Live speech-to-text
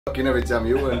Fucking every time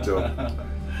you went up.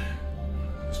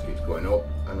 Just keeps going up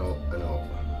and up and up.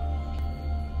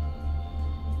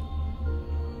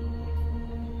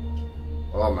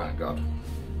 Oh my god.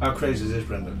 How crazy is this,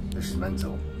 Brendan? This is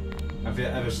mental. Have you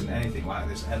ever seen anything like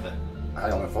this ever? I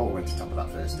only thought we went to the top of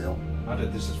that first hill. I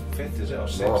did. This is fifth, is it, or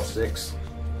sixth? Oh, six.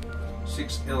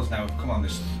 6 hills now. Come on,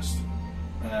 this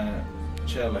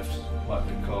chairlift, what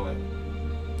we call it.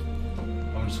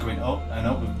 I'm just going up and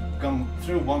up. We've gone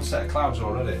through one set of clouds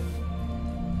already.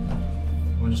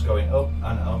 We're just going up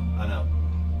and up and up.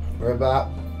 We're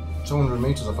about 200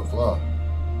 metres off the floor.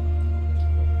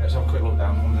 Let's have a quick look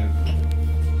down.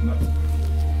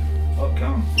 Oh,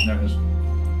 come on. There it is.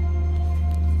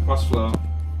 Last floor.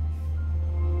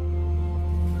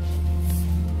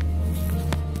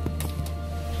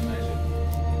 It's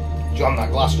amazing. John,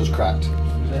 that glass just cracked.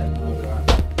 Is it? Oh, right.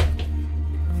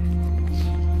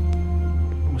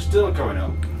 We're still going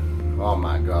up. Oh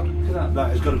my god. Look at that. That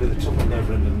has got to be the top of there,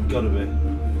 Brendan. Got to be.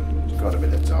 It's got to be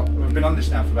the top. We've been on this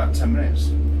now for about 10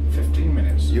 minutes. 15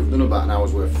 minutes. You've done about an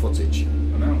hour's worth of footage. I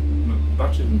know. My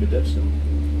battery's going to be dead soon.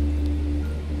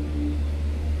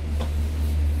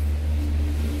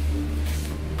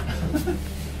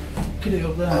 Get it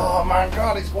up there. Oh my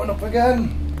god, it's going up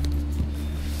again.